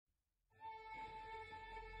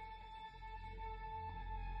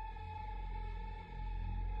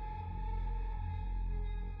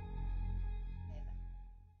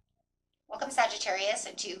Sagittarius,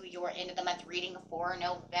 to your end of the month reading for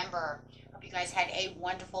November. Hope you guys had a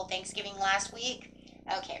wonderful Thanksgiving last week.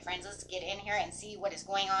 Okay, friends, let's get in here and see what is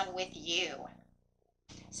going on with you.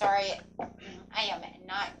 Sorry, I am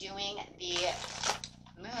not doing the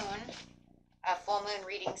full moon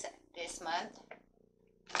readings this month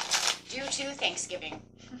due to Thanksgiving.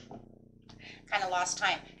 Kind of lost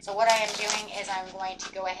time. So what I am doing is I'm going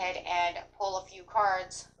to go ahead and pull a few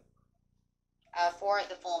cards for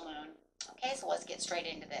the full moon. Okay, so let's get straight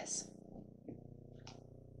into this.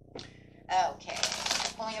 Okay,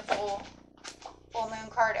 pulling a full moon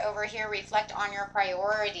card over here. Reflect on your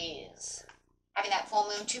priorities. Having that full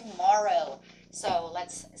moon tomorrow. So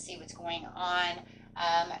let's see what's going on.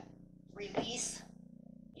 Release,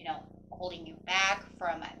 holding you back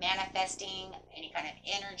from manifesting any kind of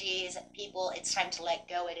energies, people. It's time to let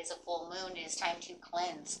go. It is a full moon. It is time to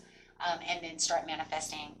cleanse and then start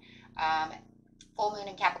manifesting. Full moon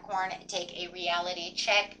in Capricorn, take a reality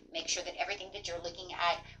check. Make sure that everything that you're looking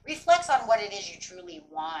at reflects on what it is you truly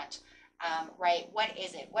want. Right? What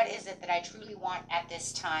is it? What is it that I truly want at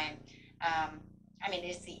this time?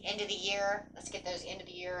 It's the end of the year. Let's get those end of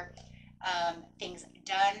the year things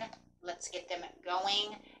done. Let's get them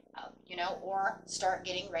going, or start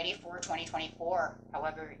getting ready for 2024,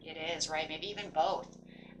 however it is, right? Maybe even both.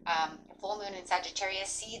 Full moon in Sagittarius,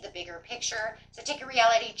 see the bigger picture. So take a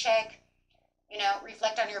reality check,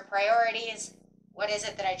 reflect on your priorities. What is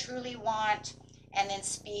it that I truly want? And then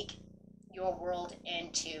speak your world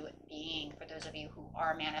into being. For those of you who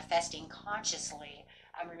are manifesting consciously,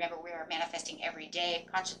 remember, we are manifesting every day,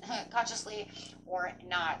 consciously or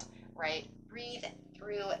not, right? Breathe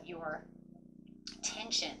through your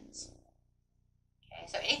tensions. Okay,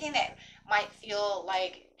 so anything that might feel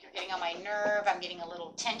like you're getting on my nerve, I'm getting a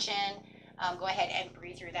little tension, go ahead and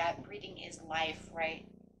breathe through that. Breathing is life, right?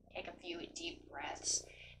 Take a few deep breaths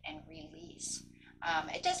and release.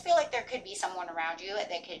 It does feel like there could be someone around you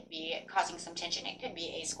that could be causing some tension. It could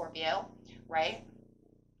be a Scorpio, right?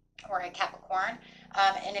 Or a Capricorn.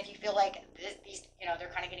 And if you feel like these, they're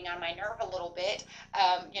kind of getting on my nerve a little bit,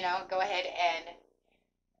 go ahead and,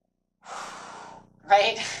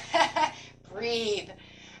 right, breathe,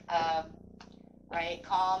 right,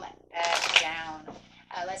 calm that down.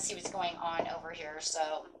 Let's see what's going on over here.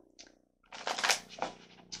 So,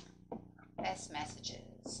 best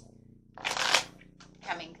messages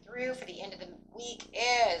coming through for the end of the week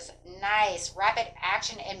is nice, rapid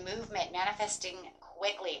action and movement, manifesting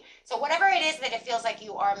quickly. So whatever it is that it feels like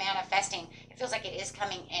you are manifesting, it feels like it is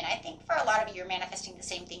coming in. I think for a lot of you, you're manifesting the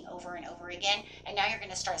same thing over and over again, and now you're going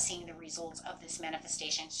to start seeing the results of this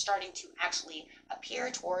manifestation starting to actually appear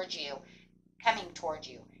towards you, coming towards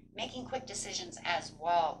you, making quick decisions as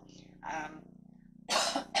well.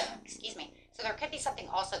 Excuse me. So there could be something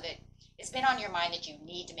also that it's been on your mind that you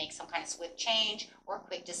need to make some kind of swift change or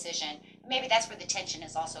quick decision. Maybe that's where the tension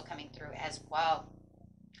is also coming through as well.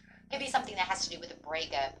 Could be something that has to do with a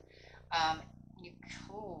breakup.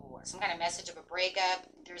 Some kind of message of a breakup.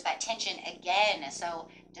 There's that tension again. So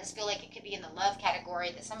it does feel like it could be in the love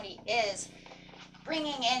category, that somebody is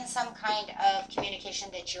bringing in some kind of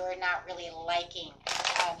communication that you're not really liking,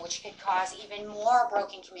 which could cause even more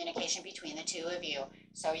broken communication between the two of you.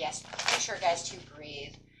 So yes, make sure, guys, to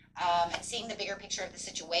breathe. Seeing the bigger picture of the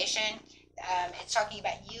situation. It's talking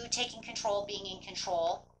about you taking control, being in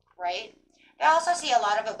control, right? I also see a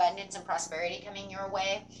lot of abundance and prosperity coming your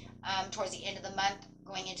way towards the end of the month,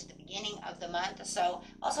 going into the beginning of the month. So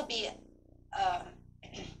also be,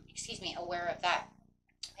 aware of that.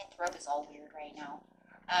 My throat is all weird right now.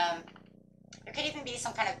 There could even be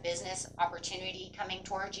some kind of business opportunity coming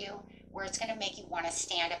towards you where it's going to make you want to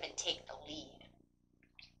stand up and take the lead.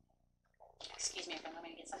 Excuse me if I'm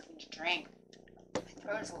going to get something to drink. My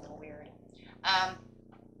throat is a little weird.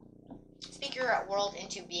 Speak your world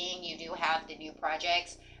into being. You do have the new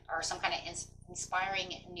projects or some kind of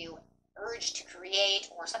inspiring new urge to create,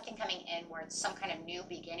 or something coming in where it's some kind of new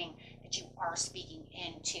beginning that you are speaking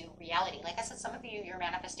into reality. Like I said, some of you, your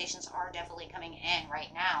manifestations are definitely coming in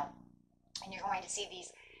right now, and you're going to see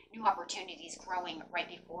these new opportunities growing right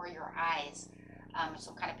before your eyes.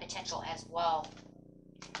 Some kind of potential as well.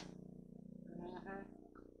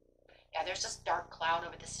 Yeah, there's this dark cloud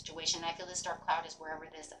over this situation. I feel this dark cloud is wherever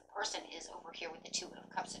this person is over here with the Two of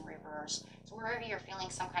Cups in reverse. So wherever you're feeling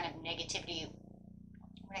some kind of negativity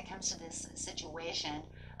when it comes to this situation,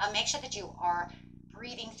 make sure that you are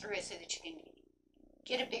breathing through it so that you can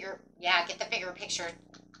get the bigger picture,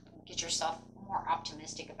 get yourself more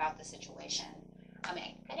optimistic about the situation.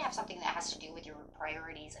 It could have something that has to do with your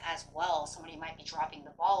priorities as well. Somebody might be dropping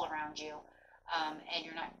the ball around you, and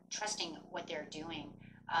you're not trusting what they're doing.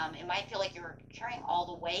 It might feel like you're carrying all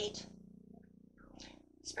the weight,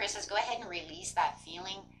 Spirit says, go ahead and release that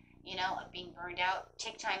feeling, you know, of being burned out.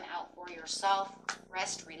 Take time out for yourself.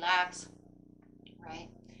 Rest, relax, right?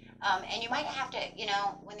 And you might have to, you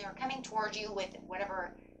know, when they're coming toward you with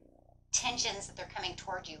whatever tensions that they're coming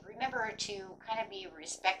toward you, remember to kind of be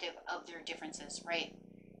respectful of their differences, right?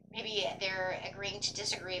 Maybe they're agreeing to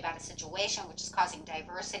disagree about a situation which is causing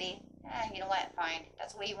diversity. You know what? Fine.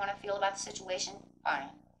 That's the way you want to feel about the situation. Fine.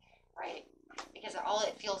 Right? Because all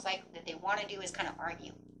it feels like that they want to do is kind of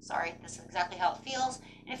argue. Sorry, this is exactly how it feels.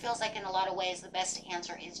 And it feels like in a lot of ways the best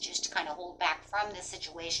answer is just to kind of hold back from this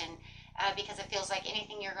situation because it feels like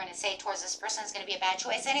anything you're going to say towards this person is going to be a bad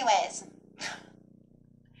choice anyways.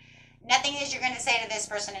 Nothing that you're going to say to this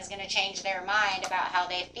person is going to change their mind about how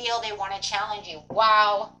they feel. They want to challenge you.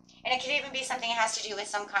 Wow. And it could even be something that has to do with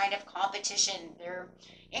some kind of competition. They're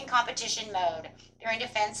in competition mode. They're in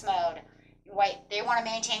defense mode. They want to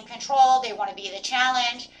maintain control. They want to be the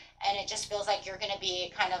challenge. And it just feels like you're going to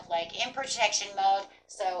be kind of like in protection mode.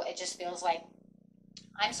 So it just feels like,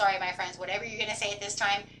 I'm sorry, my friends, whatever you're going to say at this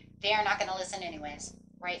time, they are not going to listen anyways.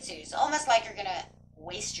 Right? So it's almost like you're going to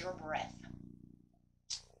waste your breath.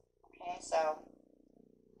 Okay, so,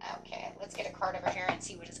 okay, let's get a card over here and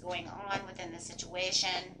see what is going on within the situation.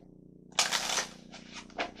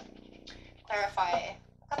 Clarify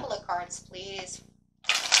a couple of cards, please.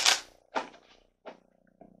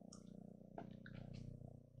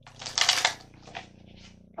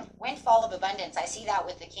 Windfall of abundance. I see that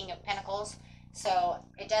with the King of Pentacles. So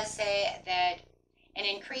it does say that an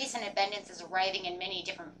increase in abundance is arriving in many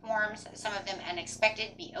different forms, some of them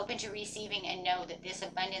unexpected. Be open to receiving and know that this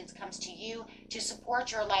abundance comes to you to support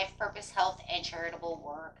your life purpose, health, and charitable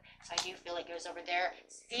work. So I do feel it goes over there.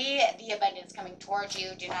 See the abundance coming towards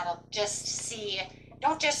you. Do not just see,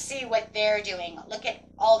 don't just see what they're doing. Look at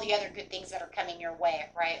all the other good things that are coming your way,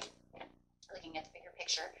 right? Looking at the bigger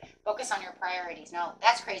picture. Focus on your priorities. Now,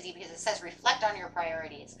 that's crazy because it says reflect on your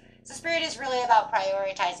priorities. So Spirit is really about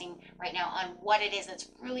prioritizing right now on what it is that's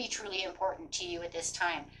really, truly important to you at this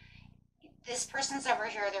time. This person's over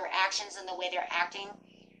here, their actions and the way they're acting,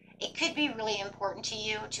 it could be really important to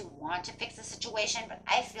you to want to fix the situation, but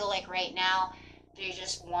I feel like right now they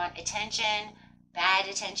just want attention, bad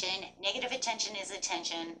attention. Negative attention is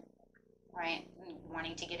attention, right?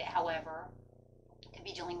 Wanting to get it, however. It could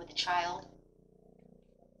be dealing with a child.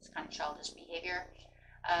 It's kind of childish behavior.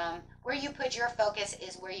 Where you put your focus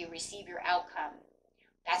is where you receive your outcome.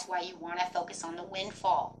 That's why you want to focus on the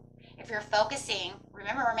windfall. If you're focusing,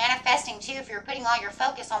 remember we're manifesting too, if you're putting all your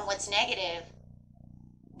focus on what's negative,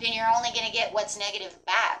 then you're only going to get what's negative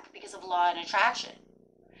back because of law and attraction.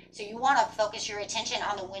 So you want to focus your attention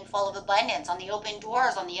on the windfall of abundance, on the open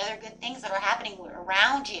doors, on the other good things that are happening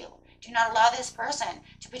around you. Do not allow this person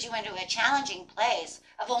to put you into a challenging place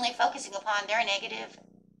of only focusing upon their negative,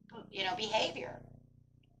 behavior.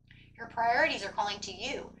 Your priorities are calling to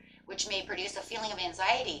you, which may produce a feeling of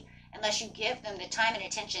anxiety unless you give them the time and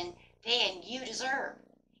attention they and you deserve.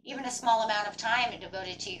 Even a small amount of time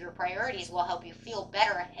devoted to your priorities will help you feel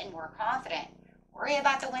better and more confident. Worry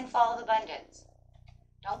about the windfall of abundance.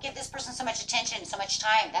 Don't give this person so much attention, so much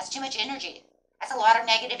time. That's too much energy. That's a lot of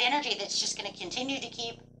negative energy that's just going to continue to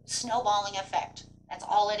keep snowballing effect. That's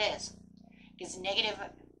all it is. Because negative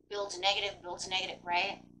builds negative,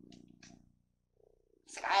 right?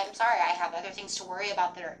 It's like, I'm sorry, I have other things to worry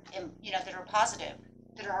about that are positive,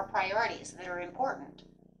 that are our priorities, that are important.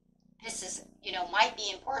 This is, might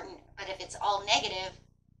be important, but if it's all negative,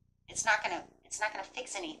 it's not gonna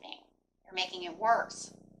fix anything. You're making it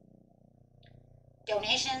worse.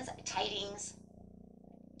 Donations, tidings,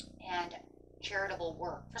 and charitable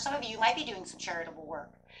work. For some of you might be doing some charitable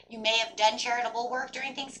work. You may have done charitable work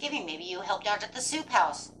during Thanksgiving. Maybe you helped out at the soup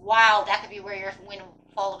house. Wow, that could be where your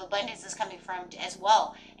windfall of abundance is coming from as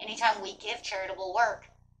well. Anytime we give charitable work,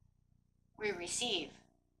 we receive.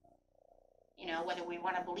 Whether we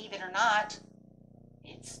want to believe it or not,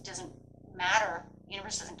 it doesn't matter. The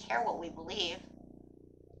universe doesn't care what we believe.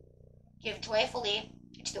 Give joyfully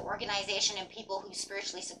to the organization and people who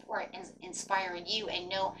spiritually support and inspire you, and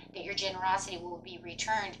know that your generosity will be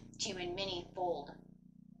returned to you in many-fold,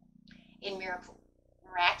 in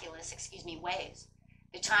miraculous ways.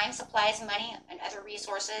 The time, supplies, money, and other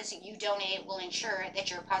resources you donate will ensure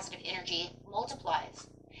that your positive energy multiplies.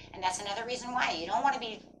 And that's another reason why you don't want to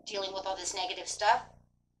be dealing with all this negative stuff.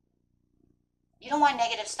 You don't want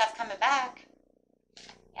negative stuff coming back.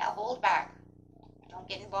 Yeah, hold back. Don't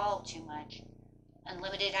get involved too much.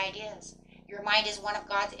 Unlimited ideas. Your mind is one of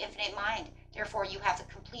God's infinite mind. Therefore, you have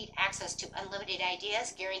the complete access to unlimited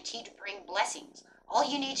ideas guaranteed to bring blessings. All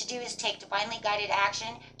you need to do is take divinely guided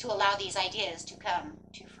action to allow these ideas to come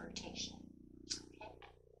to fruition. Okay.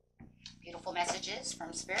 Beautiful beautiful messages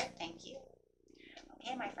from Spirit. Thank you.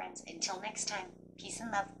 Okay, my friends, until next time, peace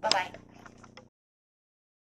and love. Bye-bye.